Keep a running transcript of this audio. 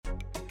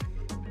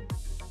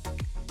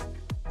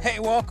Hey,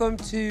 welcome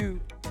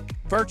to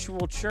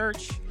Virtual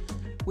Church.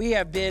 We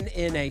have been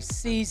in a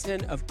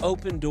season of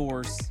open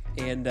doors,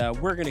 and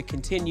we're going to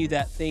continue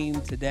that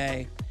theme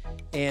today.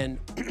 And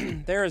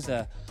there is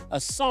a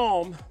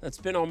psalm that's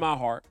been on my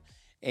heart,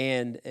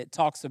 and it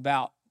talks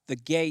about the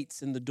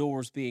gates and the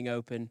doors being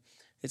open.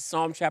 It's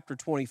Psalm chapter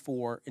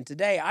 24. And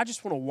today I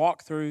just want to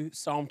walk through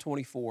Psalm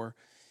 24.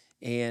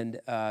 And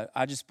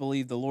I just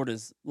believe the Lord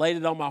has laid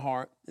it on my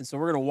heart. And so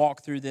we're going to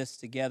walk through this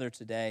together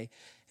today.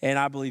 And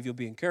I believe you'll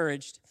be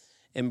encouraged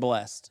and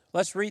blessed.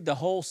 Let's read the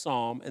whole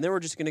psalm, and then we're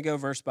just going to go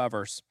verse by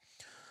verse.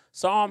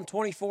 Psalm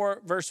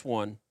 24, verse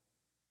 1.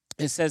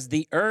 It says,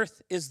 "The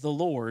earth is the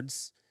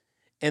Lord's,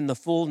 and the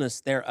fullness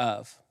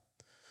thereof,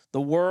 the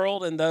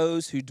world and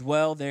those who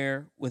dwell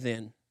there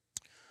within.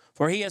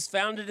 For he has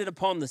founded it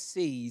upon the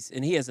seas,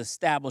 and he has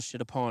established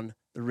it upon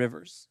the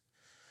rivers.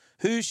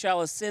 Who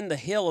shall ascend the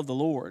hill of the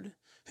Lord?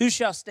 Who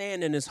shall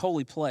stand in his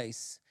holy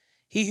place?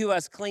 He who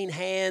has clean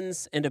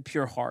hands and a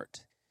pure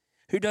heart,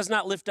 who does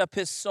not lift up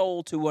his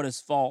soul to what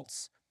is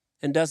false,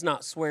 and does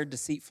not swear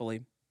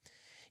deceitfully.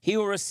 He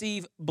will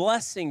receive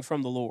blessing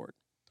from the Lord,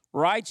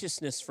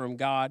 righteousness from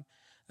God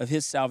of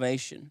his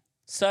salvation.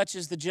 Such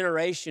is the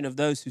generation of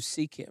those who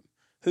seek him,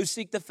 who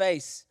seek the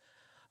face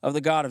of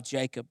the God of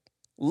Jacob.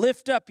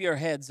 Lift up your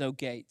heads, O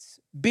gates.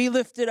 Be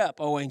lifted up,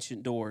 O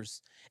ancient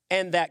doors,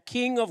 and that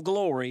King of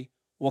glory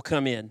will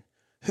come in.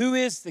 Who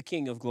is the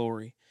King of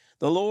glory?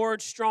 The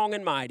Lord strong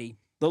and mighty,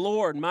 the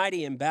Lord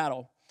mighty in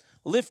battle.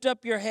 Lift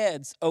up your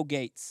heads, O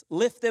gates.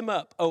 Lift them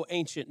up, O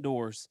ancient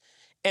doors,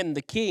 and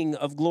the King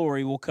of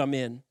glory will come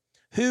in.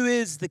 Who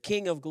is the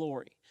King of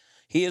glory?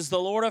 He is the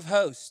Lord of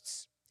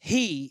hosts.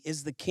 He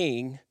is the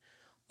King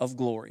of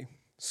glory."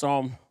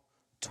 Psalm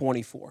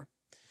 24.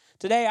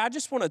 Today, I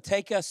just want to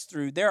take us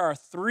through, there are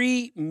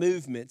three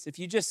movements. If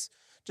you just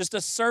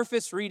a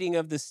surface reading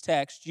of this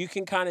text, you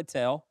can kind of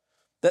tell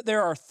that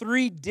there are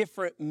three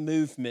different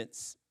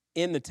movements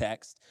in the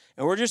text.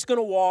 And we're just going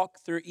to walk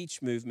through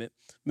each movement.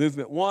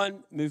 Movement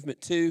 1,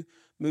 movement 2,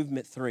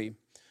 movement 3.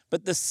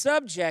 But the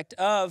subject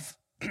of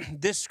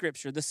this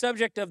scripture, the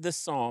subject of this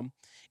psalm,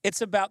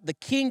 it's about the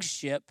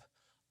kingship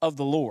of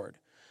the Lord,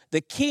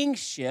 the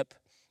kingship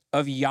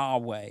of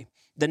Yahweh.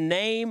 The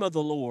name of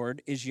the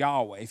Lord is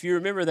Yahweh. If you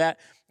remember that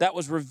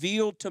was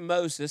revealed to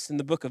Moses in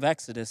the book of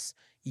Exodus.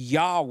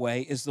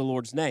 Yahweh is the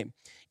Lord's name.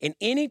 And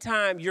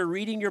anytime you're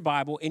reading your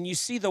Bible and you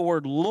see the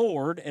word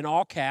Lord in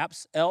all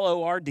caps,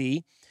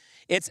 L-O-R-D,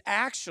 it's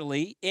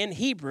actually, in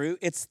Hebrew,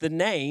 it's the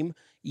name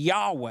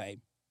Yahweh.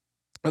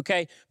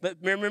 Okay, but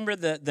remember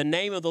the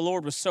name of the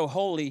Lord was so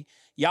holy,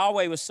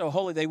 Yahweh was so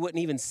holy, they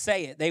wouldn't even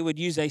say it. They would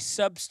use a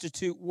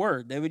substitute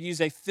word. They would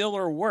use a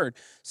filler word.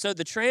 So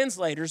the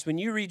translators, when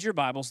you read your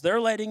Bibles, they're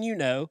letting you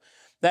know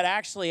that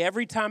actually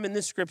every time in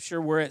this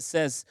scripture where it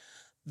says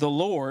the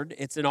Lord,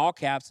 it's in all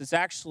caps, it's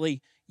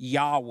actually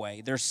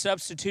Yahweh. They're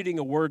substituting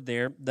a word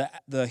there.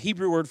 The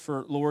Hebrew word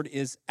for Lord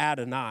is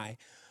Adonai.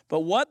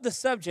 But what the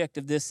subject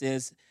of this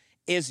is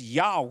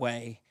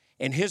Yahweh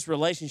and his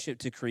relationship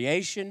to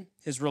creation,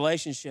 his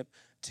relationship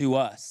to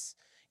us.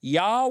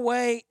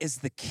 Yahweh is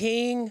the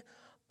king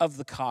of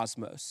the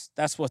cosmos.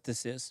 That's what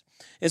this is.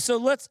 And so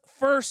let's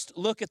first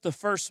look at the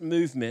first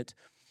movement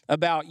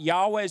about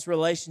Yahweh's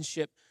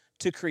relationship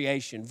to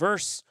creation.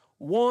 Verse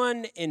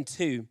 1 and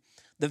 2.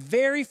 The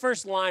very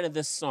first line of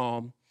this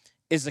psalm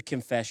is a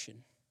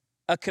confession.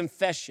 A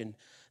confession.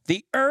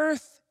 The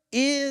earth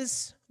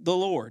is the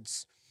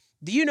Lord's.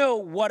 Do you know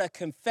what a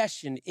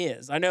confession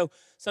is? I know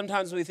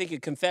sometimes when we think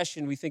of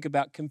confession, we think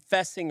about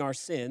confessing our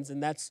sins,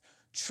 and that's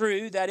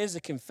true. That is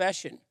a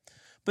confession.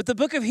 But the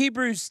book of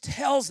Hebrews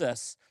tells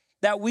us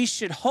that we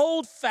should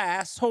hold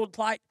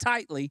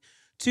tightly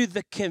to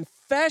the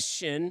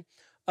confession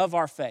of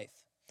our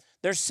faith.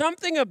 There's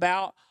something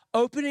about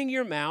opening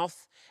your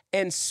mouth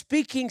and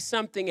speaking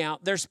something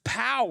out. There's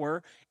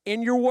power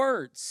in your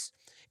words.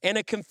 And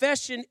a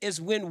confession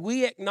is when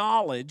we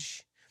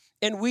acknowledge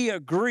and we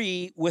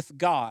agree with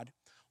God.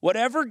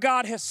 Whatever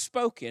God has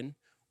spoken,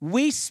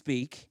 we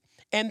speak,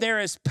 and there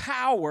is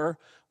power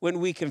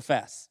when we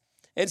confess.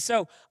 And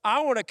so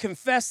I want to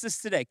confess this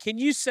today. Can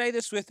you say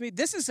this with me?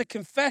 This is a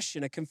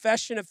confession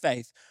of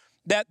faith,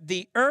 that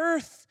the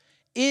earth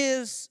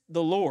is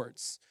the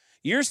Lord's.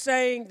 You're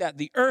saying that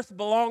the earth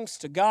belongs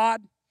to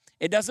God.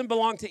 It doesn't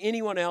belong to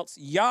anyone else.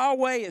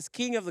 Yahweh is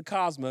king of the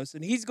cosmos,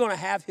 and he's going to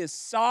have his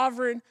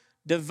sovereign,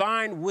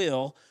 divine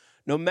will.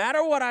 No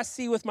matter what I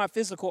see with my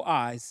physical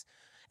eyes,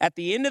 at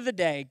the end of the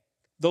day,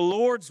 the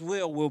Lord's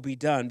will be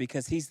done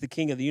because he's the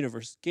king of the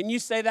universe. Can you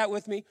say that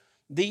with me?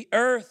 The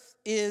earth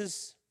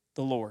is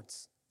the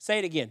Lord's. Say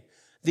it again.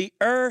 The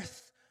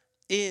earth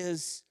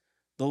is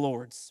the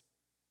Lord's.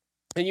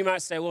 And you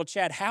might say, well,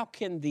 Chad, how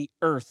can the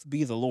earth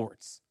be the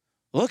Lord's?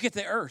 Look at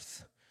the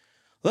earth.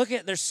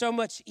 There's so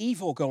much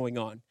evil going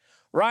on.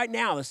 Right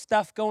now, the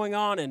stuff going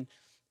on in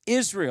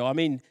Israel, I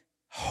mean,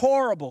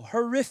 horrible,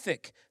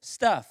 horrific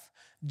stuff.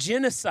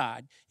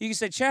 Genocide. You can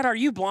say, Chad, are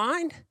you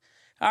blind?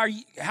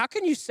 How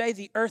can you say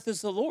the earth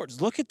is the Lord's?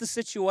 Look at the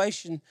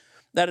situation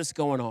that is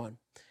going on.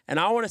 And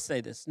I want to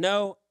say this.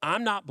 No,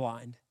 I'm not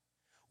blind.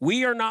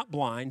 We are not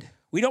blind.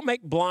 We don't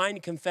make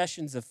blind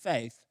confessions of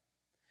faith.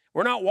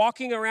 We're not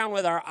walking around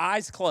with our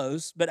eyes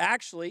closed, but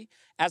actually,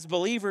 as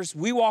believers,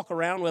 we walk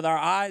around with our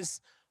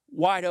eyes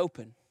wide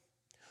open.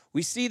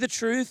 We see the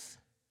truth.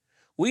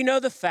 We know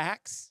the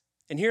facts.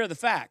 And here are the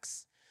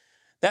facts: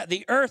 that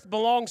the earth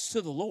belongs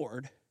to the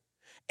Lord,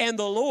 and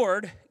the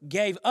Lord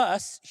gave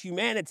us,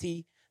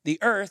 humanity, the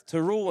earth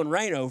to rule and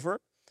reign over,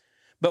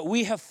 but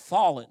we have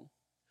fallen.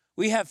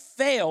 We have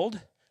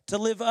failed to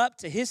live up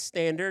to his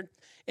standard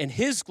and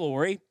his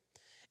glory,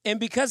 and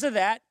because of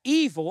that,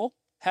 evil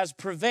has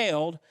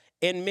prevailed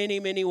in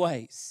many, many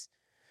ways.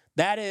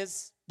 That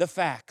is the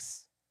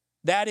facts.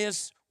 That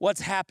is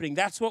what's happening.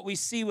 That's what we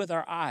see with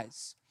our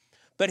eyes.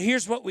 But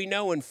here's what we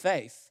know in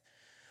faith: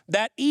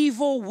 that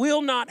evil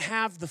will not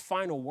have the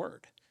final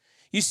word.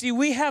 You see,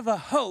 we have a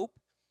hope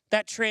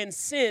that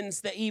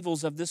transcends the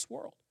evils of this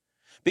world,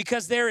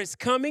 because there is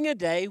coming a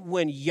day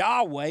when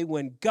Yahweh,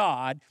 when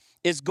God,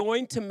 is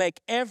going to make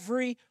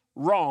every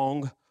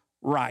wrong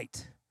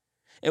right.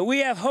 And we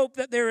have hope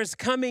that there is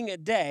coming a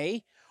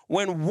day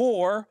when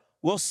war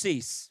will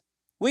cease.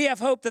 We have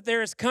hope that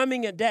there is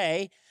coming a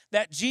day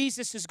that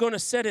Jesus is going to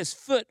set his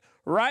foot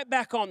right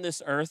back on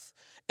this earth,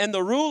 and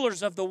the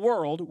rulers of the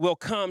world will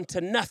come to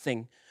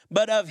nothing.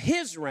 But of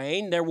his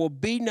reign there will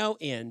be no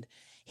end.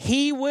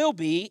 He will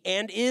be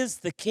and is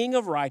the King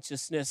of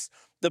righteousness,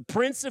 the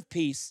Prince of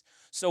Peace.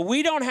 So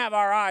we don't have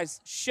our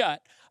eyes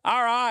shut.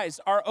 Our eyes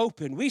are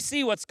open. We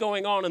see what's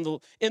going on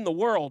in the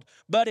world.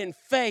 But in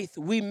faith,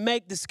 we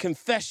make this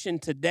confession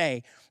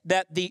today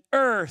that the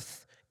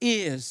earth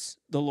is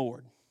the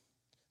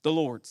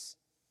Lord's.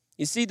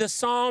 You see, the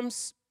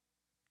Psalms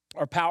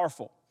are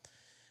powerful.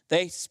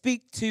 They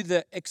speak to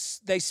the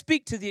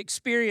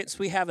experience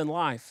we have in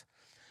life.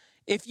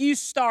 If you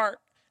start,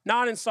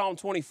 not in Psalm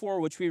 24,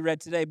 which we read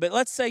today, but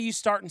let's say you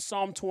start in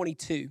Psalm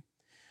 22.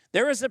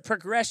 There is a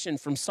progression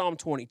from Psalm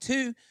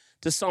 22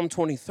 to Psalm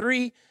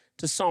 23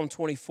 to Psalm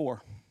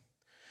 24.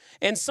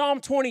 In Psalm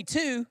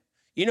 22,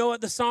 you know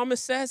what the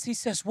psalmist says? He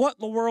says, what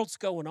in the world's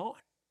going on?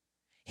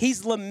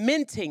 He's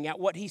lamenting at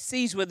what he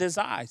sees with his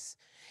eyes.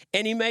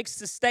 And he makes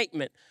the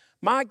statement,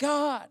 my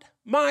God,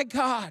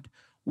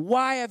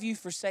 why have you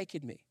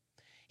forsaken me?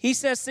 He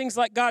says things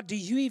like, God, do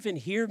you even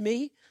hear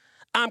me?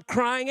 I'm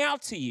crying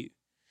out to you.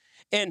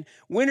 And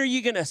when are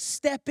you going to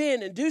step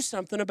in and do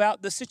something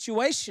about the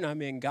situation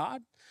I'm in,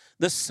 God?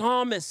 The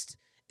psalmist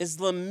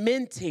is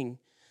lamenting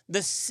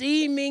the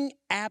seeming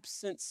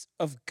absence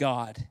of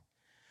God.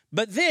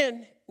 But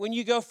then when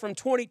you go from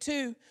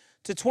 22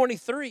 to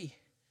 23,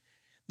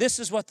 this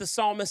is what the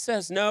psalmist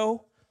says.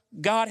 No,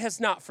 God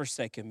has not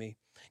forsaken me.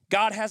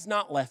 God has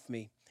not left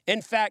me.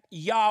 In fact,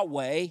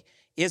 Yahweh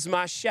is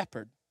my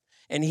shepherd,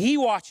 and he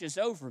watches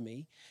over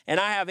me, and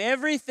I have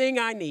everything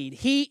I need.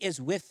 He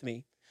is with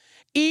me.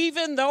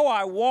 Even though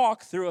I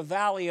walk through a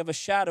valley of a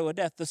shadow of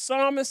death, the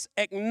psalmist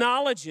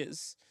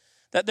acknowledges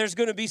that there's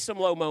going to be some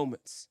low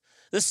moments.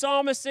 The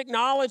psalmist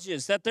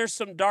acknowledges that there's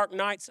some dark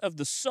nights of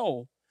the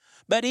soul.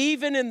 But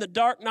even in the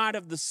dark night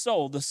of the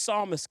soul, the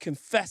psalmist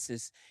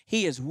confesses,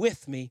 he is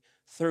with me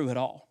through it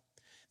all.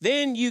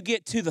 Then you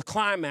get to the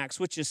climax,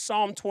 which is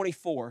Psalm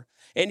 24.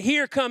 And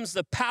here comes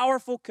the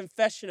powerful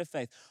confession of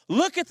faith.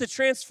 Look at the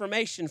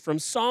transformation from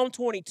Psalm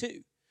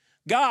 22.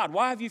 God,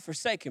 why have you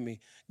forsaken me?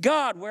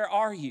 God, where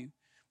are you?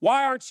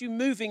 Why aren't you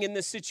moving in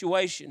this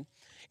situation?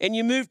 And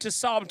you move to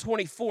Psalm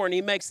 24, and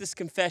he makes this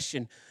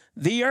confession.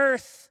 The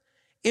earth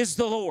is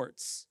the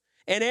Lord's,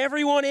 and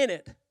everyone in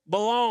it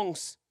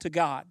belongs to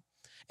God.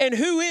 And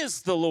who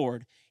is the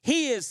Lord?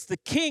 He is the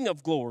King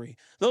of glory,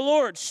 the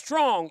Lord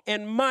strong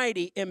and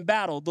mighty in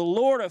battle, the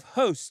Lord of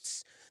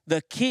hosts,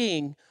 the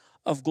King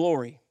of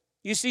glory.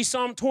 You see,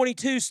 Psalm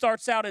 22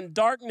 starts out in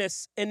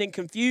darkness and in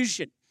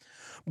confusion.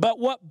 But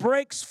what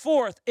breaks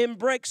forth and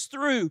breaks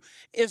through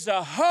is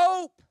a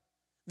hope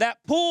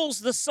that pulls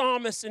the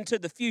psalmist into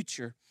the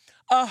future,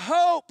 a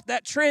hope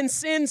that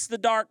transcends the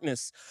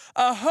darkness,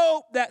 a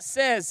hope that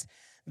says,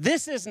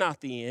 this is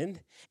not the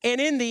end. And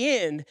in the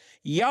end,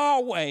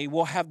 Yahweh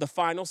will have the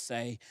final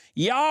say.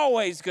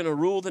 Yahweh's going to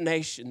rule the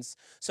nations.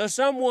 So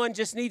someone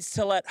just needs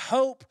to let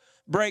hope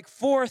break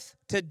forth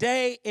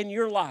today in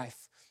your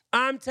life.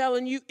 I'm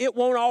telling you, it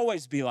won't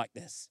always be like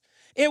this.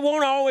 It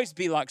won't always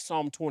be like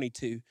Psalm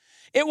 22.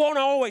 It won't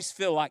always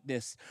feel like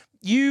this.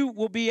 You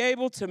will be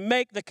able to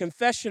make the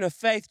confession of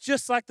faith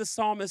just like the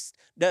psalmist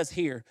does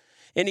here.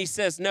 And he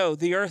says, no,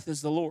 the earth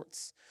is the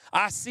Lord's.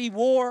 I see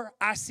war,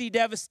 I see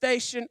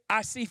devastation,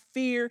 I see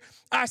fear,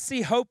 I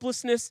see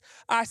hopelessness,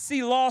 I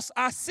see loss,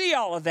 I see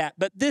all of that.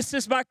 But this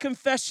is my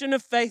confession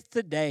of faith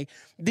today.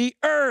 The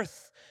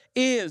earth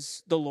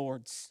is the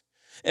Lord's.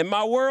 And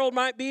my world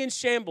might be in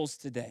shambles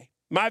today.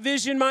 My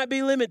vision might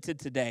be limited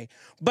today,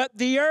 but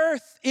the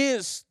earth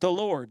is the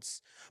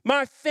Lord's.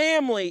 My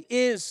family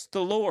is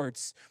the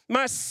Lord's.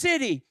 My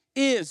city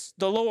is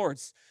the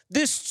Lord's.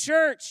 This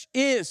church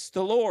is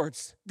the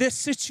Lord's. This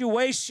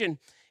situation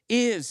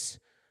is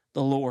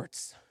the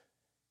Lord's.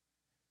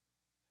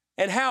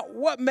 And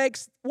what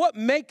makes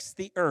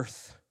the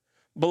earth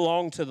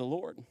belong to the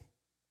Lord?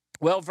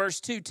 Well, verse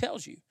 2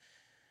 tells you.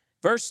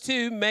 Verse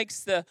 2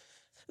 makes the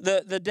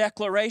the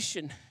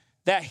declaration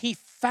that he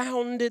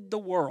founded the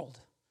world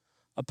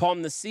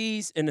upon the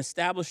seas and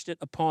established it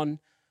upon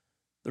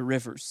the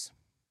rivers.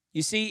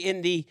 You see,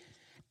 in the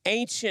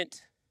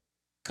ancient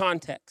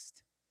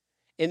context,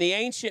 in the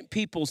ancient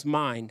people's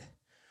mind,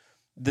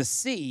 the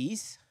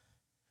seas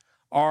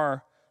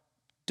are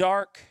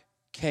dark,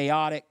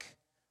 chaotic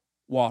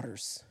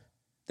waters.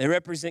 They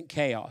represent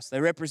chaos.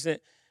 They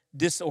represent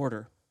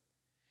disorder.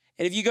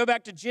 And if you go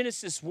back to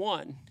Genesis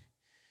 1,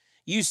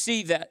 you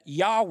see that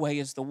Yahweh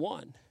is the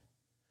one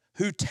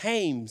who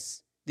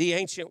tames the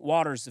ancient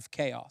waters of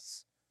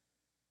chaos.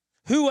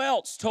 Who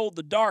else told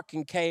the dark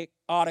and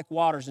chaotic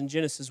waters in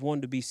Genesis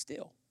 1 to be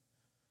still?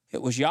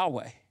 It was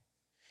Yahweh.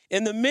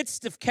 In the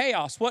midst of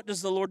chaos, what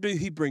does the Lord do?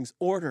 He brings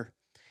order.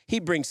 He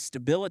brings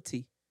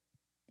stability.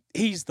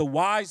 He's the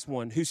wise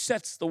one who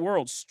sets the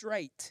world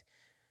straight.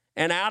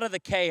 And out of the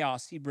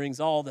chaos, he brings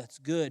all that's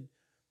good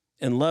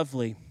and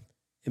lovely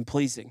and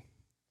pleasing.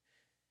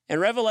 In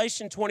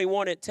Revelation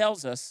 21, it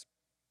tells us,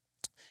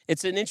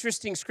 it's an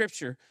interesting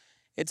scripture.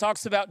 It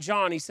talks about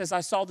John. He says,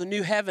 I saw the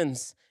new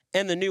heavens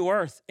and the new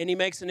earth. And he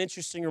makes an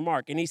interesting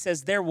remark. And he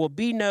says, there will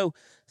be no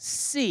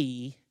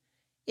sea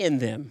in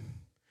them.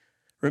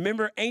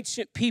 Remember,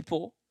 ancient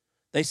people,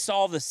 they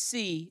saw the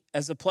sea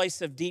as a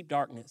place of deep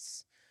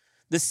darkness.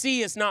 The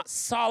sea is not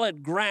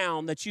solid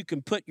ground that you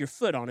can put your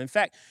foot on. In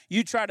fact,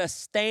 you try to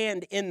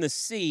stand in the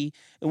sea,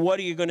 and what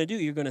are you going to do?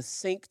 You're going to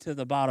sink to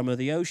the bottom of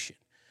the ocean.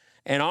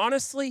 And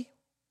honestly,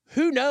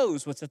 who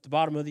knows what's at the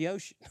bottom of the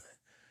ocean?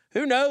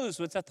 Who knows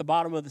what's at the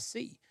bottom of the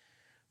sea?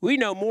 We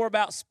know more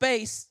about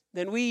space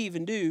than we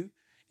even do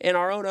in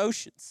our own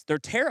oceans. They're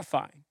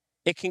terrifying.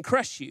 It can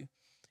crush you.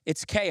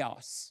 It's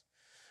chaos.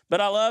 But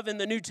I love in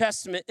the New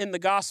Testament, in the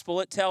gospel,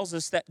 it tells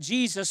us that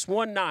Jesus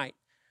one night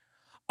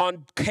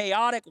on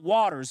chaotic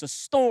waters, a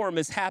storm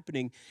is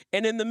happening.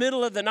 And in the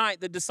middle of the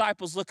night, the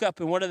disciples look up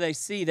and what do they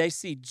see? They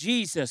see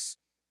Jesus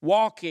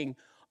walking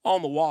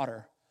on the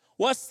water.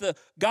 What's the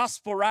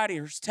gospel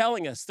writers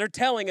telling us? They're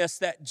telling us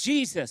that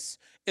Jesus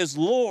is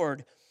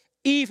Lord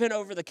even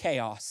over the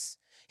chaos.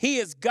 He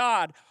is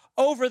God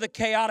over the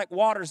chaotic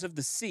waters of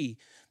the sea.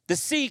 The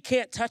sea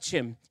can't touch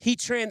him. He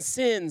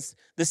transcends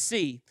the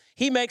sea.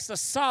 He makes a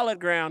solid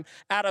ground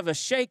out of a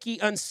shaky,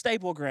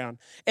 unstable ground.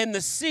 And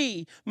the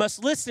sea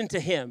must listen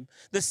to him.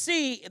 The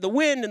sea, the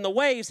wind, and the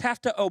waves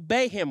have to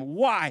obey him.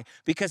 Why?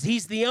 Because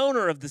he's the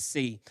owner of the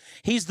sea.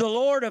 He's the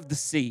Lord of the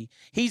sea.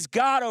 He's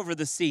God over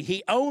the sea.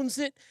 He owns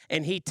it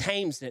and he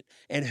tames it.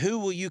 And who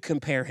will you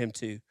compare him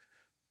to?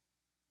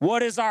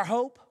 What is our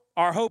hope?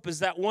 Our hope is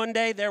that one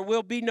day there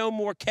will be no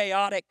more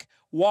chaotic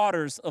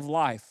waters of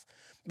life,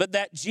 but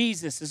that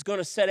Jesus is going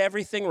to set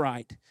everything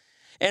right.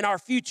 And our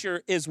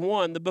future is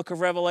one, the book of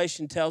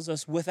Revelation tells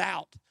us,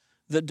 without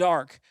the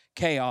dark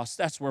chaos.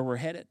 That's where we're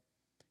headed.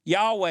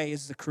 Yahweh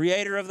is the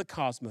creator of the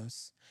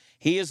cosmos.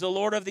 He is the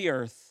Lord of the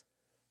earth.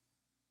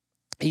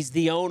 He's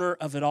the owner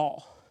of it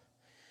all.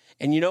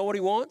 And you know what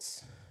he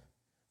wants?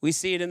 We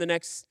see it in the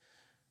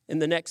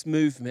next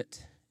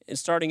movement, and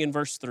starting in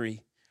verse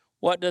 3.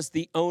 What does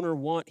the owner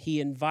want?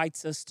 He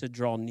invites us to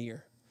draw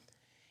near.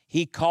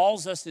 He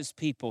calls us his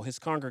people, his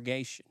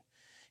congregation.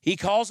 He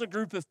calls a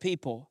group of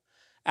people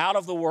out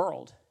of the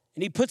world,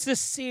 and he puts this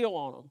seal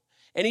on them,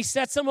 and he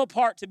sets them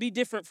apart to be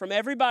different from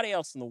everybody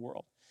else in the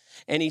world.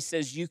 And he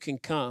says, you can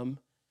come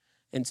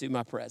into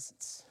my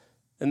presence.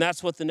 And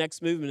that's what the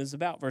next movement is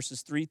about,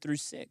 verses 3 through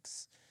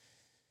 6.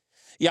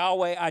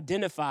 Yahweh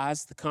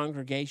identifies the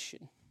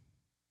congregation,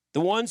 the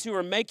ones who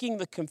are making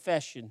the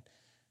confession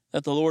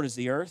that the Lord is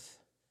the earth.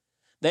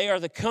 They are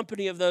the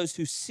company of those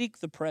who seek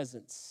the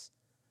presence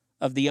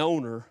of the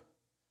owner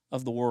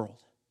of the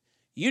world.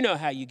 You know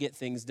how you get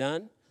things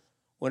done.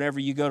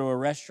 Whenever you go to a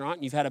restaurant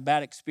and you've had a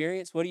bad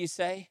experience, what do you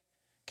say?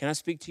 Can I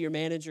speak to your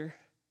manager?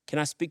 Can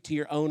I speak to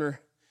your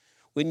owner?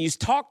 When you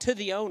talk to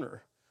the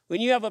owner,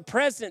 when you have a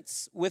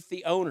presence with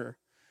the owner,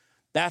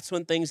 that's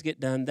when things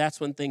get done. That's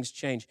when things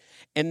change.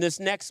 And this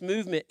next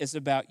movement is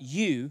about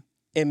you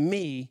and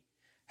me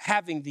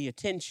having the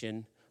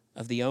attention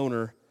of the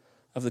owner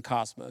of the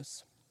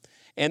cosmos.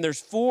 And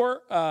there's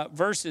 4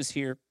 verses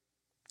here.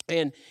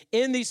 And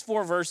in these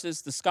 4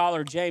 verses, the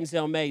scholar James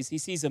L. Mays, he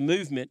sees a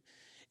movement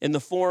in the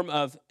form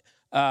of,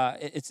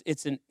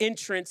 it's an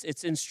entrance,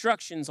 it's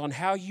instructions on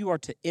how you are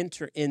to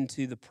enter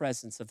into the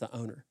presence of the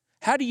owner.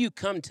 How do you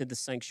come to the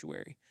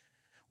sanctuary?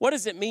 What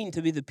does it mean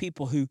to be the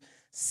people who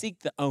seek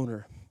the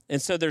owner?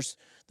 And so there's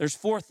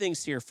 4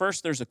 things here.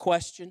 First, there's a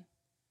question.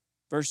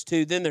 Verse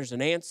 2, then there's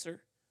an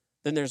answer.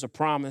 Then there's a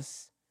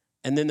promise.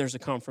 And then there's a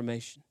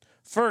confirmation.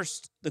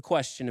 First, the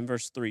question in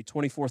verse 3,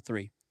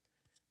 24:3.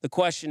 The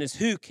question is,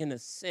 who can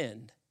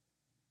ascend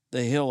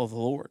the hill of the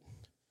Lord?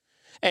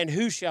 And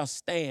who shall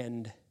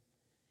stand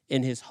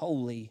in his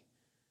holy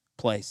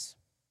place?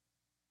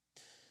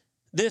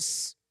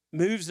 This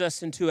moves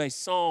us into a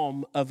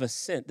psalm of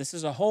ascent. This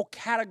is a whole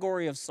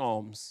category of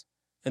psalms,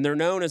 and they're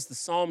known as the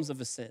Psalms of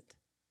Ascent,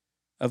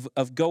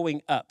 of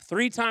going up.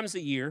 3 times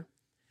a year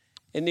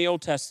in the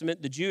Old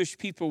Testament, the Jewish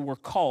people were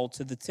called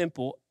to the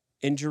temple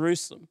in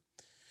Jerusalem.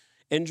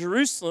 And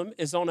Jerusalem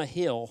is on a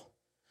hill.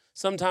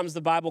 Sometimes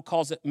the Bible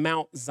calls it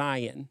Mount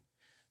Zion.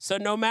 So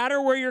no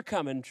matter where you're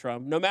coming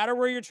from, no matter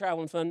where you're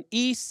traveling from,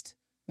 east,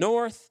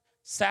 north,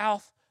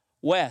 south,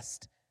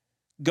 west,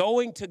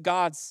 going to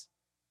God's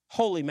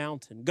holy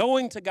mountain,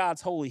 going to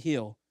God's holy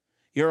hill,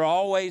 you're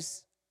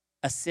always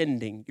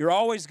ascending. You're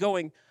always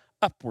going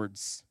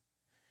upwards.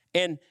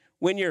 And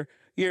when you're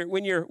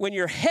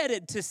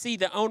headed to see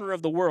the owner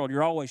of the world,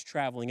 you're always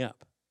traveling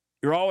up.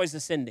 You're always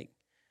ascending.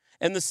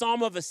 And the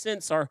Psalm of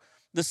Ascents are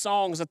the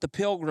songs that the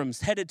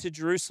pilgrims headed to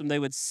Jerusalem, they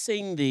would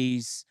sing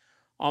these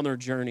on their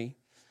journey.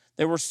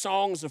 There were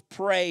songs of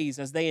praise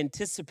as they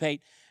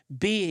anticipate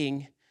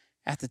being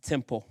at the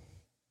temple.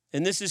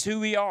 And this is who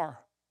we are.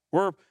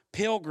 We're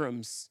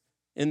pilgrims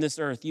in this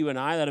earth, you and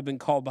I, that have been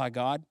called by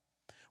God.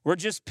 We're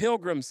just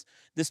pilgrims.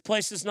 This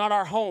place is not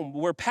our home.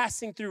 We're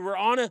passing through. We're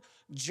on a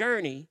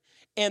journey,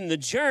 and the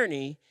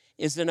journey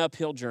is an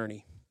uphill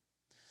journey.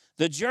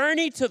 The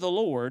journey to the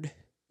Lord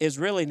is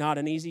really not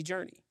an easy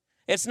journey.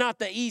 It's not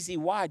the easy,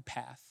 wide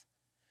path.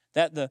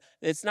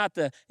 It's not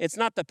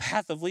the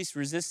path of least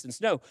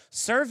resistance. No,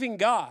 serving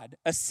God,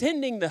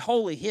 ascending the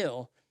holy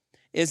hill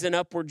is an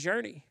upward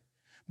journey.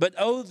 But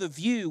oh, the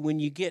view when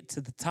you get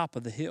to the top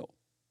of the hill.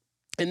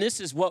 And this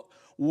is what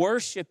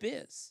worship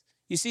is.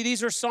 You see,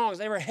 these are songs.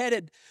 They were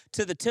headed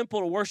to the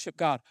temple to worship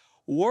God.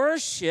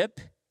 Worship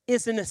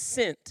is an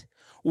ascent.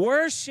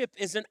 Worship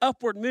is an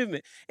upward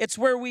movement. It's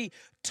where we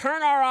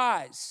turn our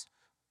eyes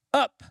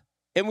up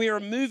and we are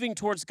moving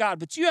towards God.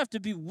 But you have to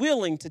be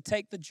willing to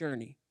take the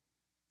journey.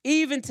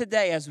 Even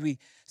today, as we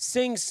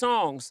sing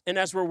songs and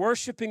as we're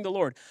worshiping the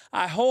Lord,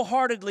 I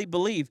wholeheartedly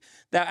believe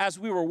that as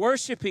we were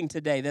worshiping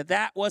today,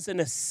 that was an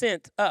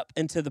ascent up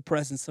into the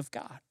presence of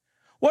God.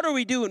 What are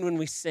we doing when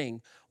we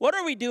sing? What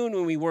are we doing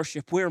when we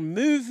worship? We're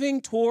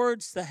moving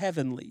towards the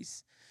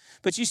heavenlies.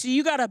 But you see,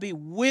 you got to be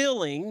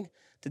willing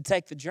to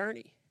take the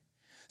journey.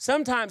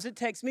 Sometimes it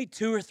takes me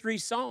 2 or 3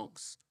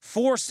 songs,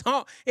 4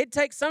 songs.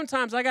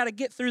 Sometimes I got to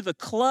get through the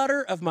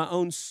clutter of my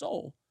own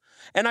soul.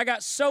 And I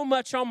got so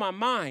much on my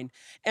mind.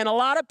 And a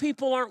lot of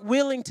people aren't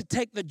willing to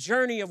take the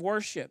journey of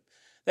worship.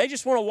 They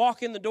just want to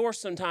walk in the door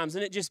sometimes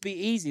and it just be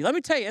easy. Let me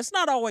tell you, it's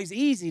not always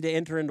easy to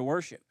enter into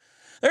worship.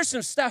 There's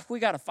some stuff we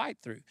got to fight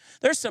through.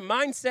 There's some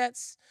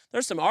mindsets.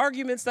 There's some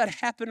arguments that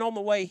happen on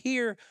the way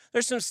here.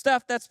 There's some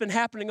stuff that's been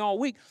happening all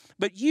week.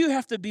 But you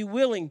have to be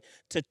willing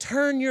to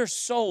turn your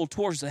soul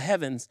towards the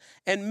heavens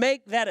and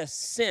make that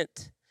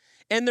ascent.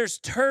 And there's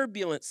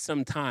turbulence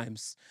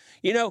sometimes.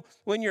 You know,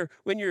 when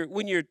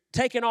you're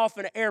taking off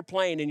in an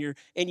airplane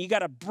and you got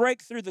to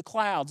break through the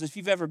clouds, if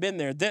you've ever been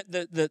there,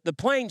 the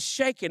plane's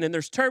shaking and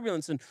there's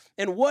turbulence.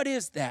 And what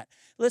is that?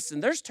 Listen,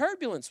 there's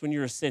turbulence when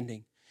you're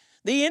ascending.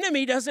 The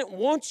enemy doesn't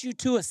want you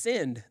to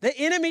ascend. The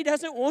enemy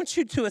doesn't want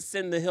you to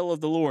ascend the hill of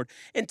the Lord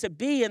and to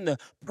be in the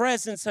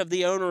presence of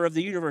the owner of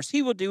the universe.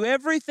 He will do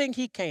everything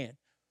he can.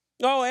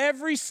 Oh,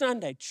 every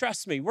Sunday,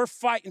 trust me, we're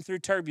fighting through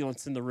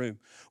turbulence in the room.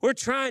 We're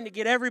trying to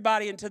get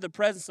everybody into the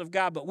presence of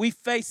God, but we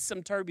face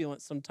some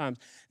turbulence sometimes.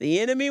 The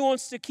enemy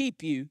wants to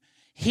keep you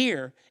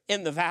here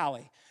in the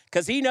valley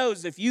because he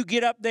knows if you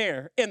get up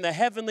there in the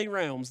heavenly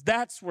realms,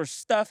 that's where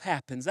stuff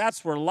happens.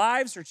 That's where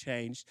lives are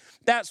changed.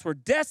 That's where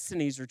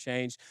destinies are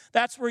changed.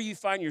 That's where you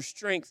find your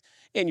strength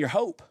and your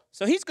hope.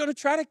 So he's going to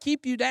try to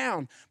keep you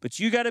down, but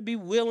you got to be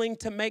willing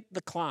to make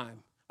the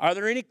climb. Are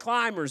there any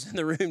climbers in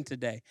the room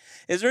today?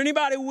 Is there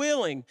anybody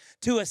willing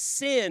to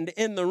ascend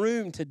in the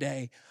room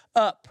today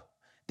up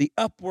the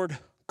upward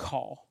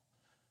call?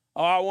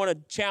 Oh, I want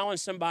to challenge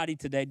somebody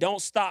today.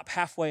 Don't stop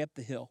halfway up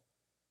the hill.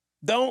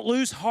 Don't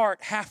lose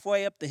heart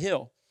halfway up the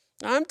hill.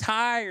 I'm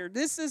tired.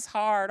 This is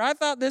hard. I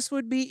thought this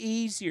would be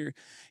easier.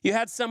 You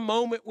had some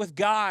moment with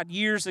God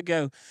years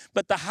ago,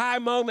 but the high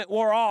moment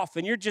wore off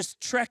and you're just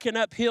trekking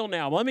uphill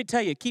now. Well, let me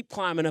tell you, keep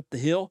climbing up the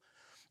hill.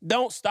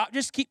 Don't stop.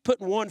 Just keep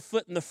putting one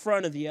foot in the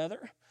front of the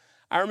other.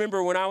 I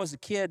remember when I was a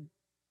kid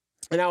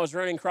and I was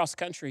running cross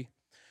country,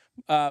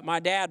 my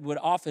dad would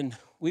often,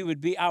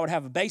 I would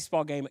have a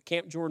baseball game at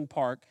Camp Jordan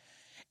Park,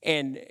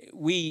 and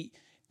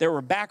there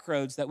were back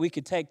roads that we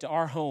could take to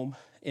our home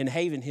in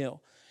Haven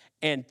Hill,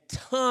 and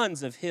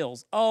tons of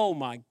hills. Oh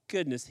my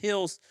goodness,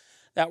 hills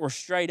that were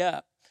straight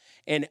up.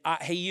 And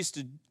he used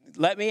to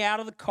let me out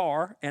of the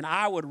car, and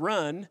I would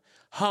run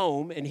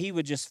home, and he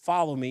would just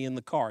follow me in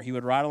the car. He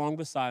would ride along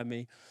beside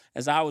me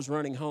as I was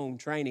running home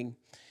training.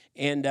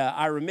 And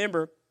I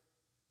remember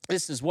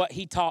this is what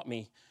he taught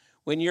me.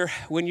 When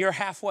you're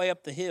halfway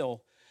up the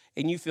hill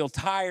and you feel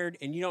tired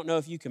and you don't know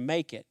if you can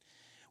make it,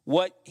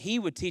 what he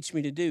would teach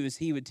me to do is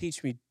he would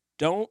teach me,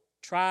 don't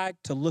try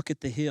to look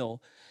at the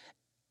hill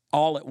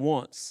all at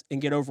once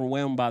and get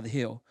overwhelmed by the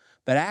hill,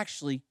 but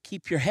actually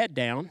keep your head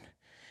down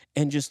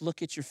and just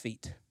look at your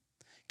feet.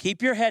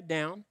 Keep your head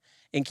down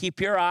and keep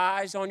your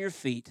eyes on your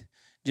feet.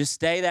 Just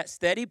stay that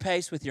steady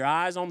pace with your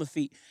eyes on the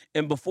feet.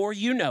 And before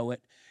you know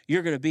it,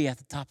 you're going to be at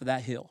the top of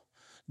that hill.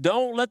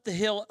 Don't let the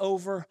hill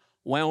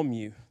overwhelm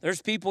you.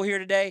 There's people here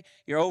today,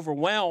 you're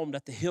overwhelmed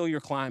at the hill you're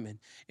climbing,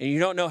 and you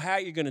don't know how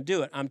you're going to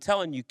do it. I'm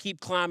telling you, keep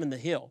climbing the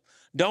hill.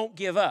 Don't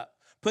give up.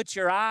 put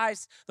your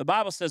eyes, the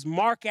Bible says,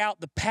 mark out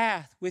the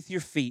path with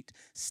your feet.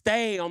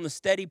 Stay on the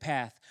steady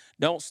path.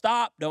 Don't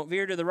stop. Don't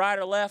veer to the right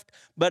or left,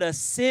 but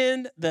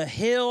ascend the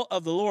hill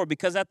of the Lord,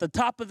 because at the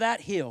top of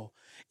that hill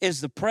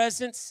is the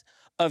presence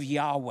of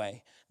Yahweh,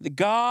 the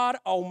God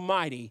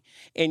Almighty,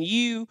 and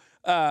you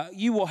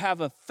will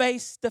have a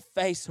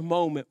face-to-face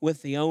moment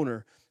with the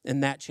owner,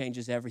 and that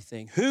changes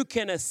everything. Who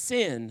can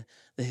ascend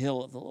the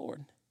hill of the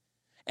Lord?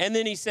 And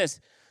then he says,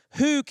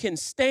 who can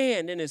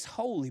stand in his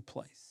holy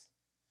place?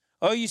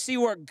 Oh, you see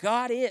where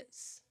God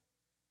is?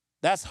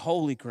 That's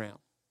holy ground.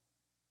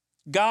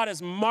 God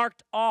has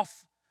marked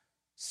off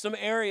some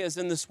areas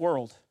in this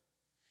world.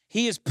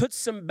 He has put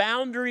some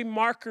boundary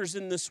markers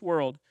in this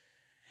world.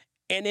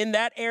 And in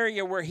that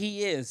area where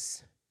he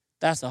is,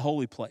 that's a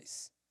holy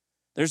place.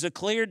 There's a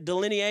clear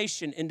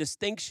delineation and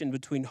distinction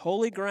between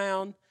holy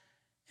ground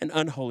and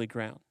unholy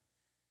ground.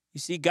 You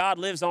see, God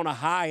lives on a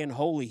high and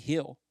holy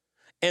hill,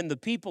 and the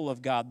people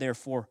of God,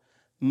 therefore,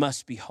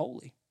 must be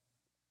holy.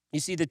 You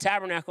see, the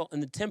tabernacle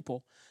and the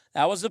temple,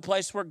 that was the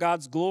place where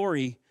God's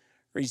glory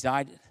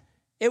resided.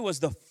 It was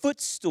the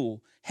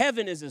footstool.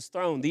 Heaven is his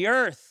throne. The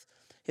earth,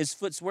 his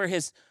foot's where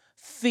his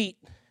feet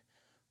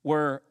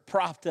were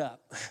propped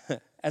up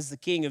as the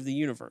king of the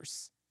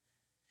universe.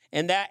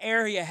 And that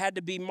area had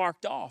to be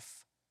marked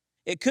off.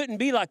 It couldn't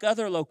be like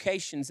other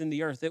locations in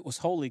the earth. It was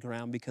holy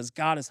ground because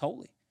God is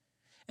holy.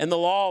 And the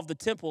law of the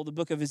temple, the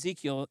book of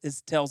Ezekiel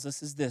tells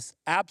us is this: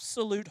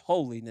 absolute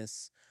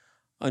holiness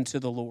unto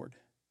the Lord.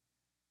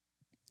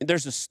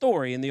 There's a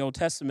story in the Old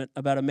Testament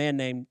about a man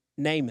named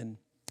Naaman.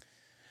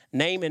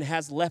 Naaman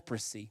has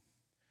leprosy.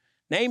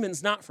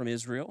 Naaman's not from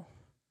Israel.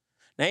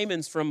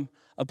 Naaman's from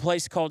a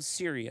place called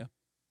Syria.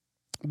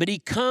 But he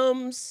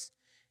comes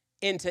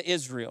into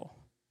Israel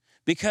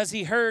because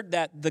he heard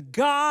that the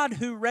God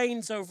who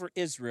reigns over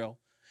Israel,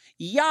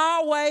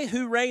 Yahweh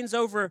who reigns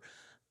over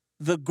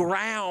the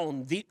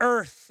ground, the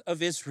earth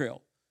of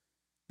Israel,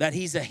 that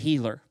he's a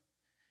healer.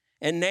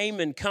 And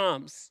Naaman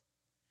comes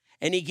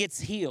and he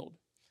gets healed.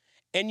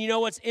 And you know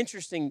what's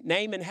interesting?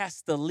 Naaman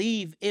has to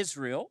leave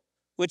Israel,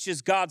 which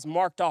is God's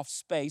marked off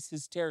space,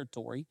 his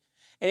territory.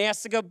 And he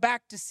has to go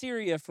back to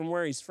Syria from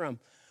where he's from.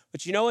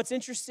 But you know what's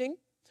interesting?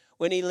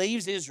 When he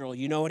leaves Israel,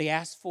 you know what he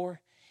asks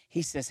for?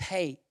 He says,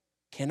 hey,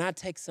 can I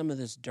take some of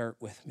this dirt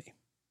with me?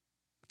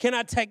 Can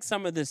I take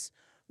some of this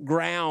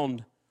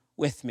ground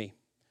with me?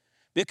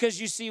 Because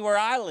you see, where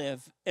I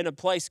live in a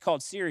place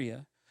called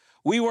Syria,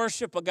 we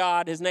worship a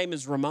God, his name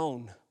is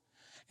Ramon.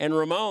 And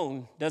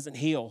Ramon doesn't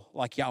heal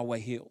like Yahweh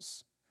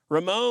heals.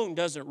 Ramon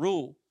doesn't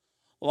rule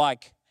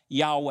like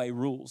Yahweh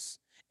rules.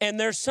 And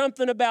there's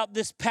something about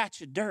this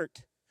patch of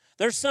dirt.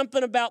 There's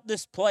something about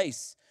this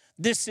place.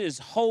 This is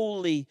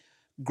holy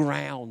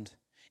ground.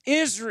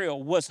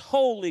 Israel was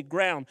holy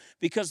ground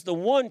because the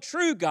one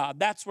true God,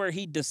 that's where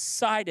he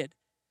decided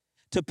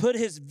to put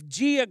his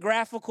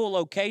geographical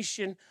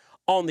location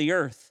on the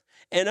earth.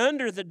 And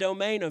under the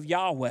domain of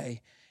Yahweh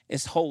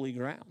is holy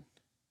ground.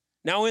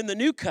 Now in the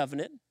new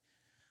covenant,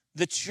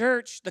 the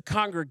church, the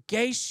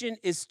congregation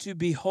is to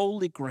be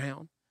holy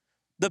ground.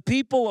 The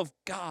people of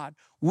God,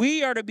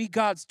 we are to be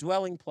God's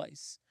dwelling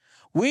place.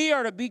 We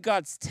are to be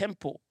God's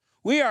temple.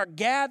 We are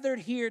gathered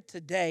here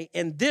today,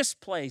 and this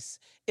place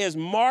is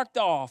marked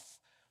off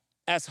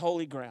as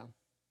holy ground.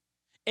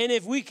 And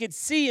if we could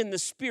see in the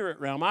spirit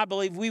realm, I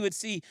believe we would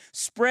see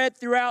spread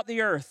throughout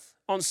the earth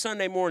on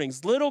Sunday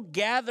mornings, little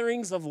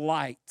gatherings of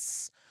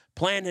lights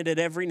planted at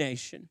every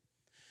nation.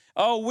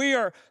 Oh, we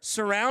are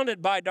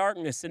surrounded by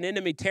darkness and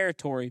enemy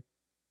territory,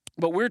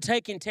 but we're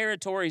taking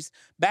territories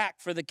back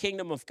for the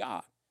kingdom of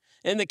God.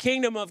 And the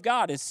kingdom of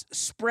God is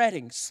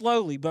spreading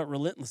slowly but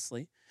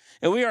relentlessly.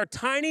 And we are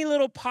tiny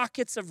little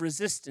pockets of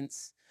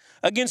resistance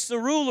against the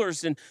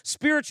rulers and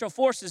spiritual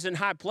forces in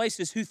high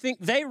places who think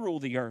they rule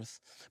the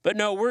earth. But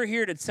no, we're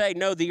here to say,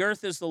 no, the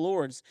earth is the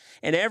Lord's.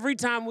 And every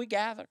time we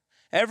gather,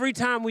 every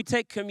time we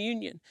take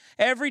communion,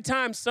 every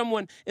time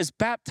someone is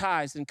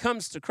baptized and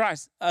comes to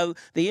Christ,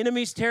 the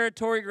enemy's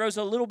territory grows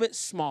a little bit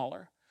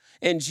smaller.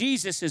 And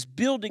Jesus is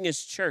building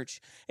his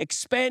church,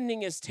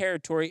 expanding his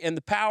territory, and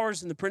the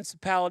powers and the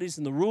principalities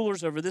and the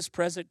rulers over this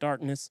present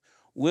darkness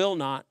will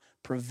not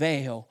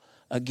prevail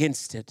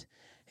against it.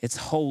 It's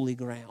holy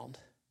ground.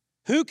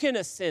 Who can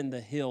ascend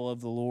the hill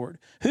of the Lord?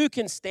 Who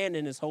can stand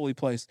in his holy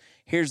place?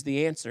 Here's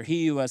the answer.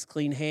 He who has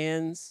clean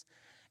hands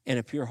and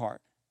a pure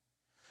heart,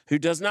 who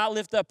does not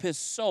lift up his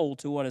soul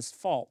to what is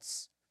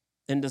false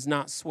and does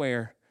not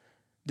swear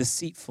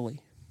deceitfully.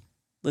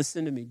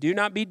 Listen to me. Do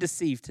not be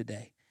deceived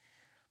today.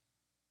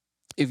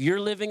 If you're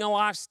living a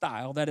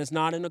lifestyle that is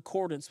not in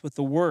accordance with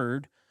the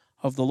word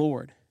of the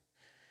Lord,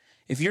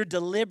 if you're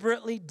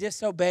deliberately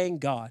disobeying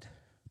God,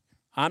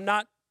 I'm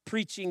not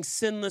preaching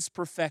sinless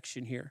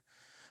perfection here,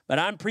 but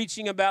I'm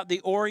preaching about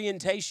the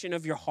orientation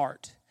of your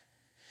heart.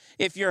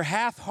 If you're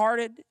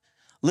half-hearted,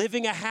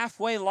 living a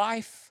halfway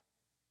life,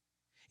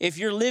 if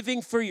you're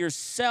living for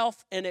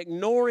yourself and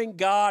ignoring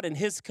God and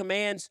his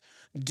commands,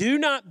 do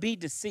not be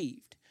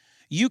deceived.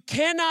 You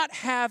cannot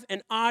have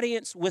an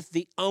audience with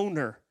the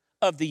owner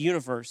of the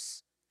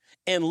universe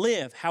and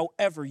live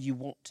however you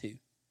want to.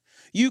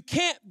 You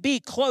can't be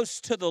close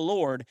to the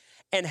Lord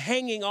and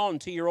hanging on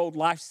to your old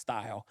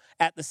lifestyle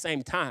at the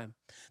same time.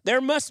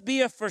 There must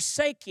be a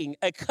forsaking,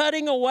 a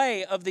cutting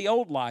away of the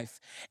old life,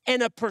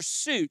 and a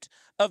pursuit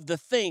of the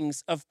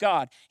things of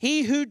God.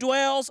 He who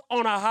dwells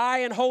on a high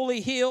and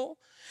holy hill,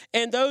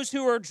 and those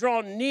who are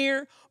drawn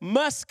near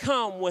must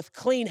come with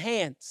clean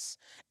hands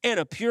and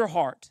a pure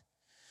heart.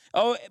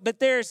 Oh, but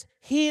there's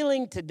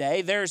healing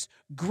today. There's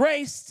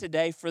grace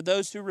today for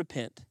those who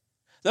repent.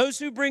 Those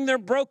who bring their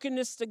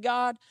brokenness to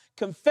God,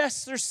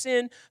 confess their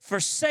sin,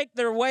 forsake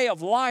their way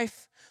of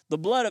life. The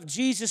blood of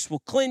Jesus will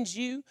cleanse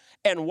you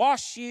and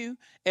wash you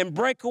and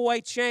break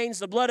away chains.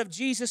 The blood of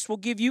Jesus will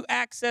give you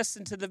access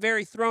into the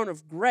very throne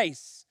of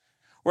grace,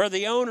 where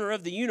the owner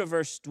of the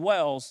universe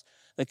dwells,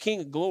 the King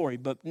of glory.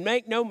 But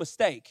make no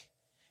mistake,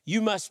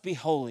 you must be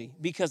holy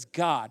because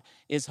God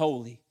is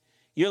holy.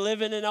 You're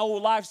living an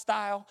old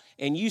lifestyle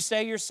and you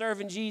say you're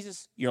serving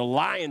Jesus, you're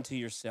lying to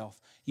yourself.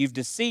 You've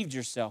deceived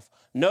yourself.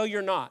 No,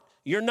 you're not.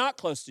 You're not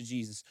close to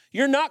Jesus.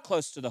 You're not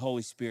close to the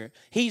Holy Spirit.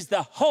 He's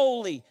the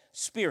Holy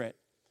Spirit,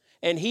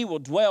 and he will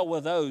dwell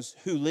with those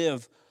who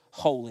live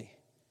holy.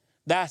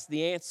 That's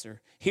the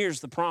answer. Here's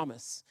the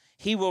promise.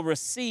 He will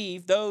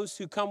receive those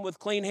who come with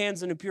clean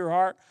hands and a pure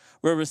heart,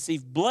 will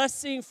receive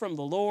blessing from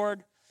the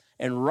Lord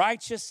and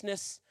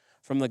righteousness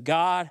from the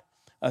God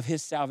of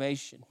his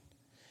salvation.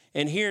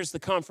 And here's the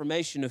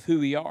confirmation of who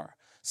we are.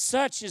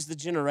 Such is the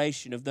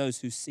generation of those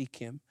who seek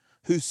him,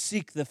 who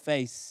seek the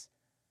face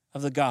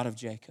of the God of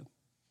Jacob.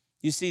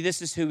 You see,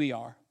 this is who we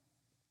are.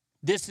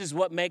 This is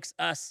what makes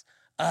us,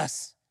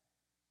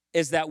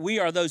 is that we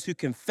are those who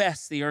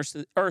confess the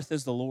earth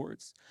as the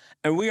Lord's.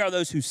 And we are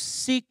those who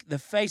seek the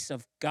face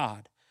of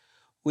God.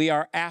 We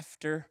are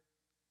after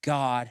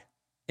God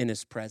in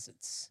his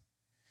presence.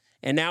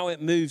 And now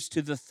it moves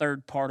to the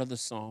third part of the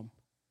psalm.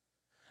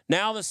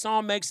 Now the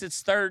psalm makes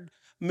its third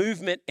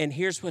movement, and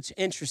here's what's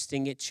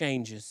interesting, it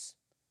changes.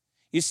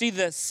 You see,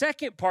 the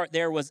second part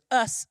there was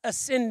us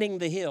ascending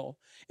the hill.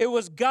 It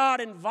was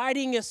God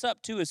inviting us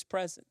up to his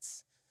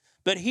presence.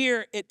 But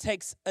here it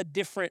takes a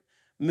different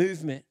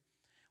movement.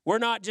 We're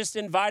not just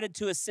invited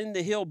to ascend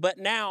the hill, but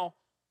now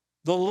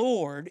the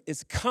Lord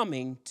is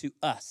coming to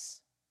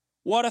us.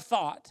 What a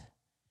thought.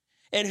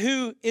 And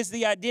who is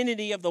the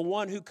identity of the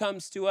one who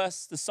comes to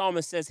us? The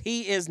psalmist says,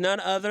 he is none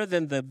other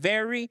than the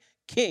very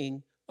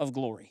King of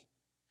glory.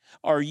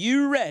 Are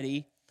you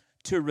ready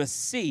to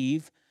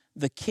receive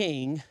the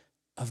King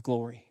of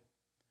glory?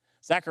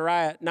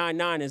 Zechariah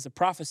 9:9 is a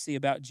prophecy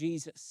about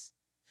Jesus.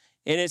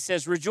 And it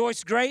says,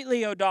 rejoice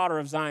greatly, O daughter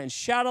of Zion.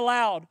 Shout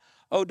aloud,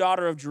 O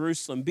daughter of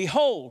Jerusalem.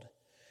 Behold,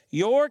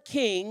 your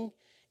king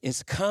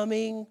is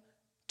coming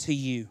to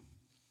you.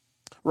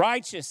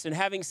 Righteous and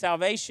having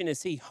salvation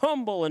is he,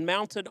 humble and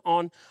mounted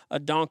on a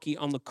donkey,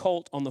 on the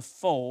colt, on the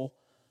foal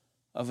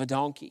of a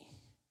donkey.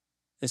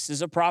 This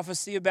is a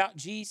prophecy about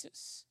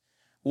Jesus.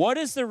 What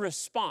is the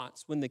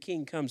response when the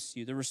king comes to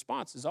you? The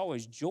response is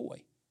always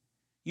joy.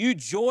 You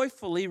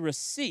joyfully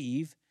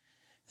receive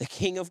the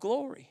King of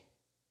glory.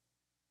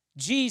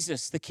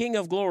 Jesus, the King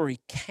of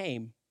glory,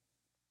 came.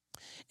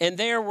 And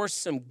there were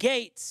some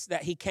gates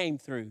that he came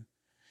through.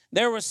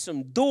 There were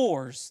some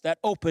doors that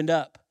opened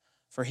up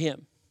for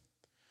him.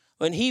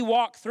 When he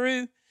walked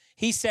through,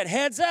 he said,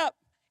 heads up,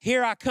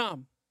 here I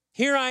come.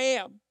 Here I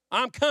am.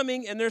 I'm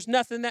coming, and there's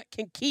nothing that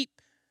can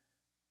keep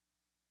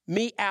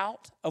me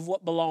out of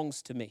what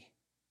belongs to me.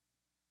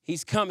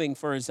 He's coming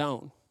for his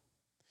own.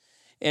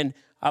 And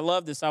I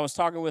love this. I was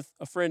talking with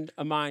a friend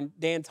of mine,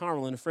 Dan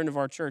Tarmelin, a friend of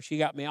our church. He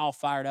got me all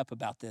fired up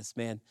about this,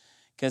 man.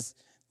 Because,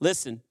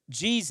 listen,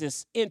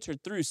 Jesus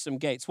entered through some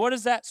gates. What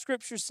does that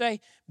scripture say?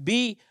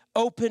 Be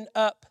opened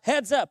up,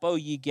 heads up, O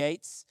ye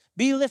gates.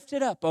 Be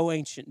lifted up, O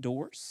ancient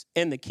doors.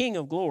 And the King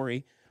of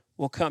glory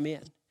will come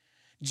in.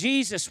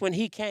 Jesus, when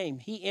he came,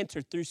 he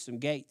entered through some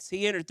gates.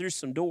 He entered through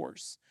some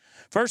doors.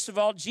 First of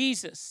all,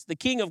 Jesus, the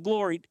King of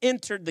glory,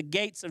 entered the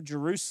gates of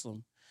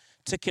Jerusalem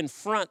to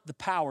confront the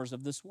powers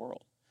of this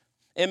world.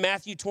 In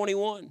Matthew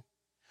 21,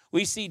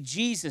 we see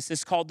Jesus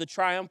is called the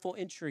triumphal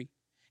entry.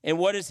 And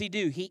what does he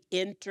do? He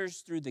enters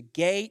through the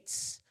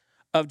gates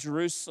of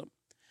Jerusalem.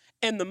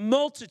 And the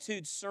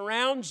multitudes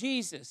surround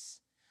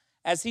Jesus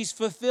as he's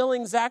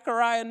fulfilling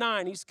Zechariah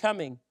 9. He's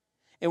coming.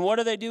 And what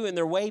are they doing?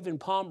 They're waving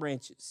palm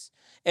branches.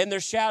 And they're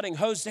shouting,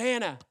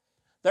 Hosanna.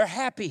 They're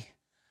happy.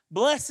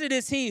 Blessed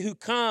is he who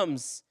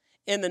comes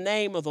in the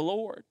name of the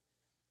Lord.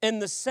 And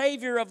the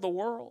Savior of the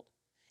world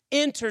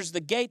enters the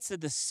gates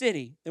of the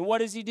city. And what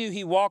does he do?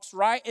 He walks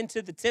right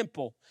into the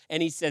temple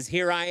and he says,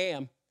 here I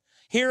am.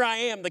 Here I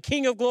am. The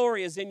King of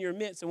glory is in your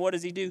midst. And what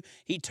does he do?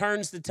 He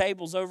turns the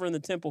tables over in the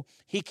temple.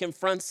 He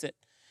confronts it.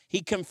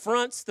 He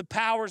confronts the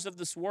powers of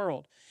this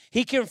world.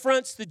 He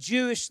confronts the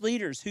Jewish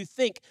leaders who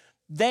think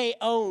they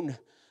own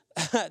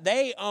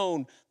They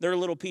own their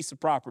little piece of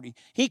property.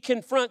 He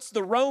confronts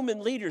the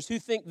Roman leaders who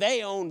think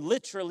they own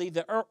literally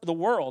the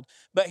world.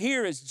 But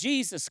here is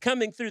Jesus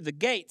coming through the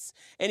gates,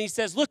 and he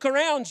says, look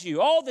around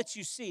you, all that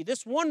you see,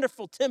 this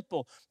wonderful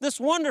temple, this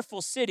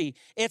wonderful city,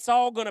 it's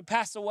all going to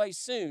pass away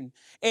soon.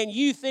 And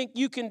you think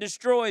you can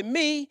destroy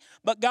me,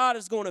 but God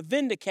is going to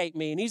vindicate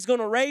me, and he's going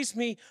to raise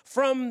me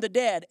from the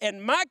dead.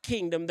 And my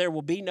kingdom, there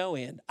will be no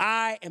end.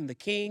 I am the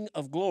King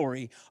of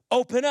glory.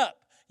 Open up,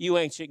 you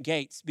ancient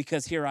gates,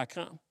 because here I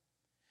come.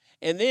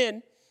 And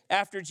then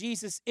after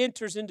Jesus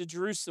enters into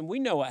Jerusalem, we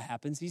know what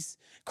happens. He's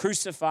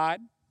crucified.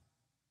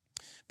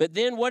 But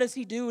then what does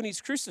he do when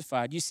he's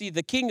crucified? You see,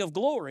 the King of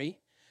glory,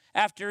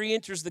 after he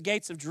enters the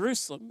gates of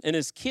Jerusalem and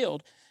is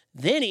killed,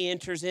 then he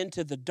enters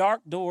into the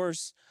dark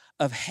doors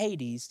of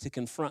Hades to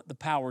confront the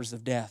powers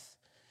of death.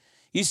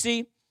 You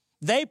see,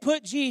 they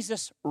put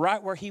Jesus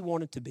right where he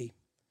wanted to be.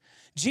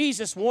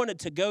 Jesus wanted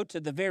to go to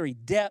the very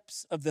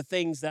depths of the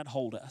things that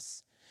hold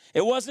us.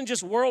 It wasn't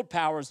just world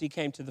powers he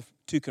came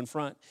to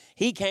confront.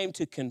 He came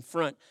to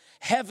confront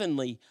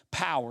heavenly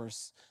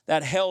powers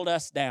that held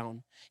us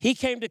down. He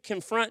came to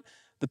confront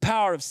the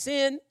power of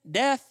sin,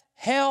 death,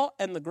 hell,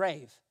 and the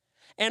grave.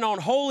 And on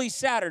Holy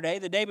Saturday,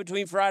 the day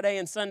between Friday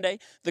and Sunday,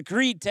 the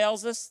creed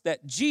tells us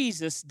that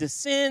Jesus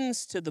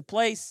descends to the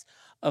place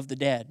of the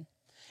dead.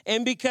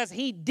 And because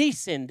he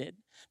descended,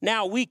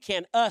 now we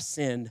can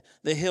ascend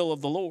the hill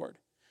of the Lord.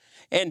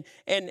 And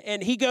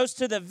he goes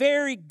to the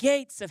very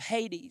gates of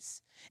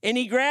Hades. And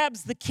he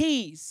grabs the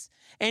keys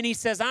and he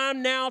says,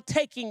 I'm now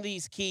taking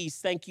these keys,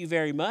 thank you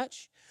very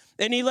much.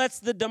 And he lets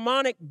the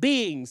demonic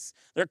beings,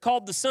 they're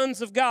called the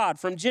sons of God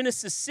from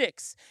Genesis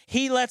 6.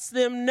 He lets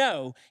them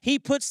know. He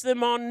puts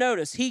them on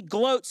notice. He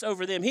gloats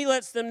over them. He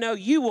lets them know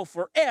you will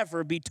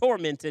forever be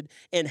tormented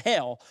in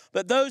hell.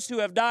 But those who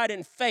have died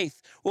in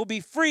faith will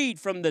be freed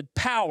from the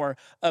power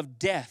of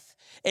death.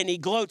 And he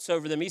gloats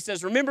over them. He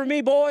says, remember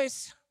me,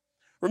 boys?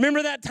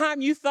 Remember that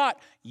time you thought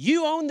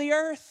you owned the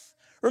earth?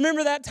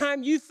 Remember that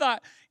time you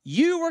thought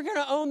you were going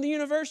to own the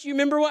universe? You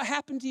remember what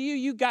happened to you?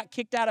 You got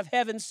kicked out of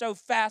heaven so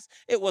fast,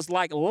 it was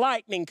like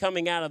lightning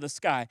coming out of the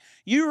sky.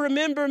 You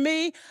remember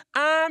me?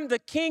 I'm the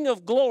King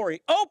of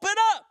glory. Open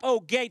up, oh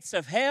gates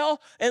of hell,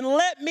 and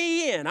let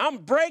me in. I'm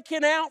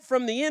breaking out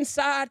from the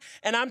inside,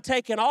 and I'm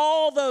taking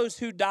all those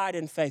who died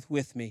in faith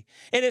with me.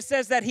 And it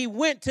says that he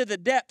went to the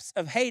depths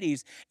of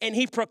Hades, and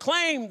he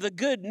proclaimed the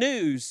good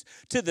news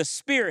to the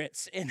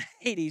spirits in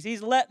Hades.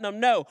 He's letting them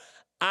know,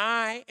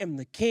 I am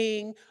the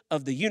King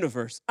of the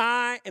universe.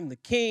 I am the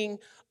King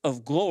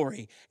of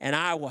glory, and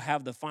I will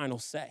have the final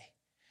say.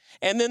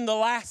 And then the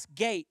last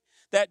gate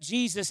that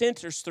Jesus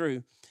enters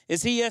through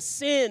is he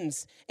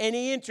ascends and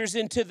he enters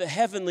into the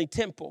heavenly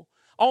temple.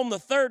 On the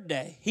third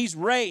day, he's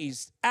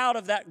raised out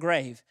of that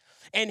grave,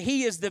 and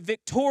he is the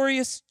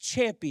victorious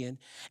champion.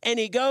 And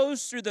he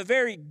goes through the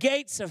very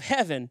gates of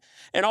heaven,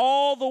 and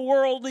all the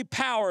worldly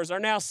powers are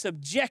now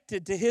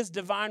subjected to his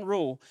divine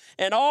rule.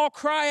 And all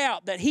cry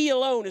out that he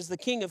alone is the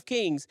King of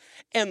kings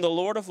and the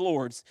Lord of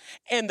lords.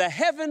 And the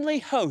heavenly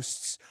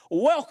hosts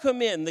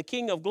welcome in the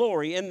King of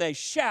glory, and they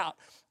shout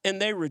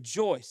and they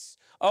rejoice.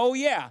 Oh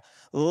yeah,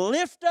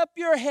 lift up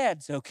your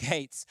heads, O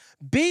gates.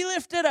 Be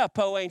lifted up,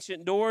 O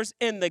ancient doors,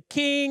 and the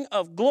King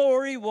of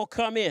glory will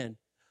come in.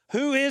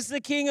 Who is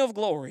the King of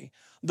glory?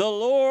 The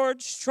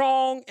Lord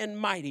strong and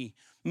mighty,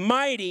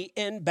 mighty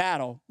in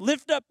battle.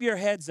 Lift up your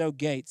heads, O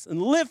gates,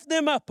 and lift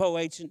them up, O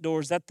ancient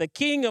doors, that the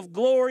King of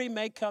glory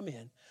may come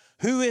in.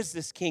 Who is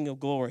this King of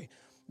glory?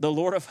 The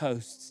Lord of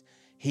hosts.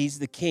 He's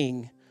the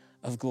King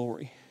of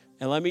glory.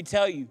 And let me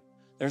tell you,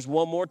 there's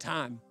one more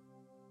time.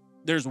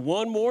 There's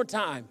one more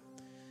time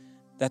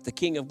that the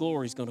King of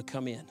glory is going to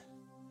come in.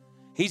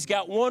 He's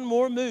got one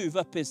more move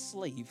up his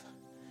sleeve.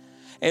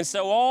 And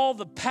so all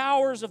the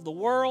powers of the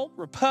world,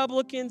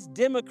 Republicans,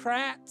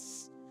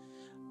 Democrats,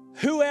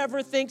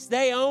 whoever thinks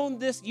they own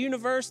this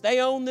universe, they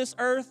own this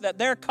earth, that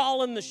they're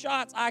calling the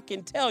shots, I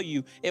can tell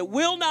you it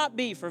will not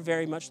be for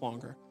very much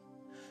longer,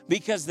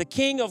 because the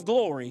King of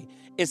glory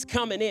is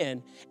coming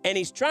in, and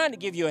he's trying to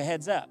give you a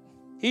heads up.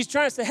 He's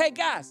trying to say, hey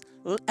guys,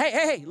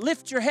 hey,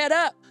 lift your head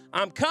up.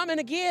 I'm coming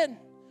again.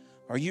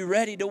 Are you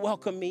ready to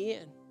welcome me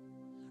in?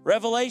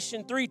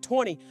 Revelation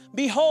 3:20,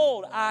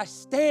 behold, I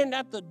stand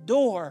at the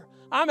door.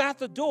 I'm at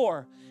the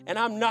door and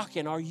I'm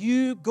knocking. Are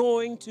you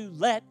going to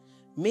let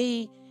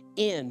me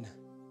in?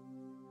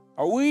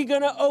 Are we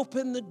going to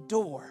open the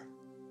door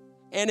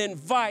and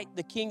invite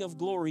the King of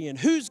glory in?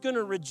 Who's going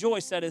to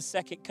rejoice at his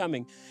second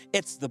coming?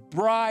 It's the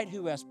bride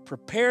who has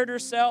prepared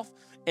herself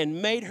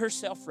and made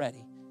herself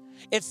ready.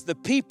 It's the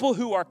people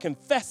who are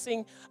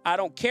confessing, I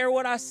don't care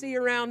what I see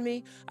around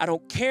me. I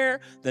don't care.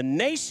 The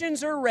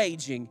nations are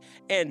raging,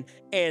 and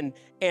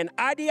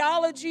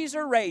ideologies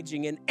are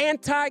raging, and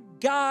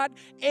anti-God,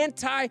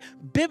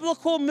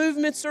 anti-biblical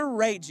movements are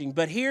raging.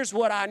 But here's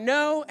what I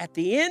know. At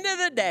the end of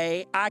the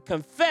day, I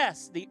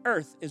confess the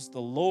earth is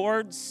the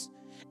Lord's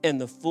and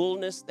the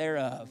fullness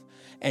thereof.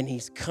 And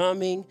he's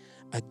coming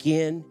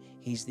again.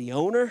 He's the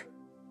owner.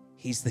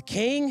 He's the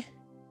king.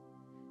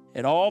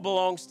 It all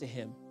belongs to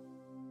him.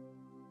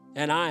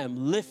 And I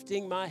am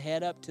lifting my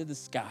head up to the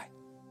sky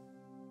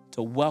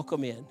to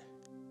welcome in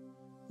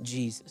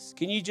Jesus.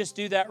 Can you just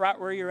do that right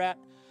where you're at?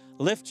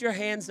 Lift your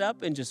hands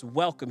up and just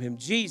welcome him.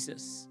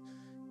 Jesus,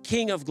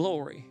 King of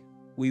glory,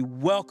 we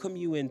welcome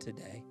you in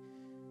today.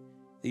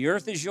 The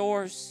earth is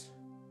yours.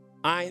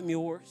 I am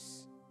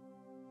yours.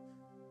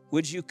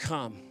 Would you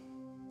come?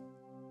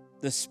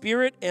 The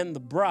Spirit and the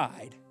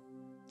bride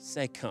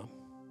say, come.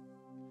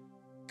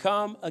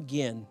 Come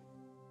again,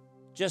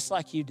 just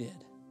like you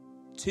did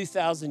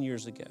 2,000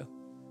 years ago.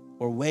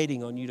 We're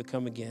waiting on you to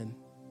come again.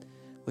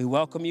 We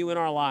welcome you in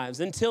our lives.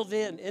 Until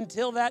then,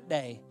 until that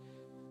day,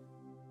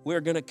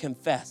 we're going to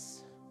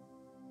confess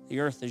the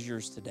earth is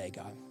yours today,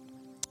 God.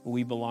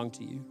 We belong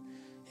to you.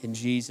 In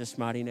Jesus'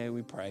 mighty name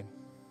we pray.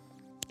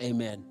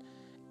 Amen.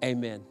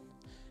 Amen.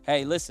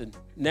 Hey, listen,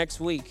 next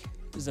week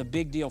is a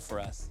big deal for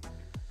us.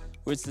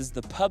 This is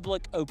the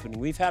public opening.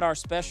 We've had our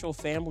special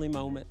family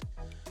moment,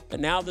 but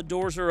now the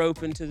doors are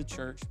open to the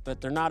church, but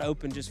they're not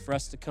open just for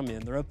us to come in.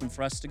 They're open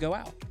for us to go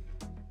out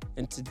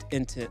and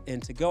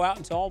to go out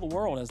into all the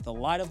world as the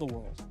light of the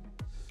world,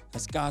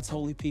 as God's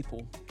holy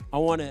people. I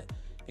want to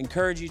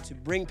encourage you to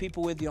bring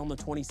people with you on the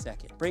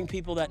 22nd. Bring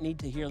people that need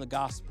to hear the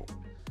gospel.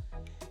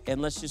 And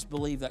let's just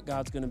believe that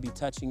God's going to be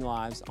touching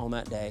lives on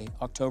that day,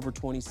 October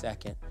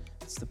 22nd.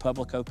 It's the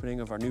public opening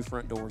of our new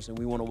front doors, and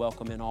we want to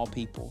welcome in all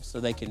people so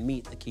they can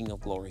meet the King of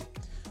Glory.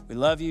 We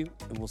love you,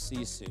 and we'll see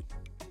you soon.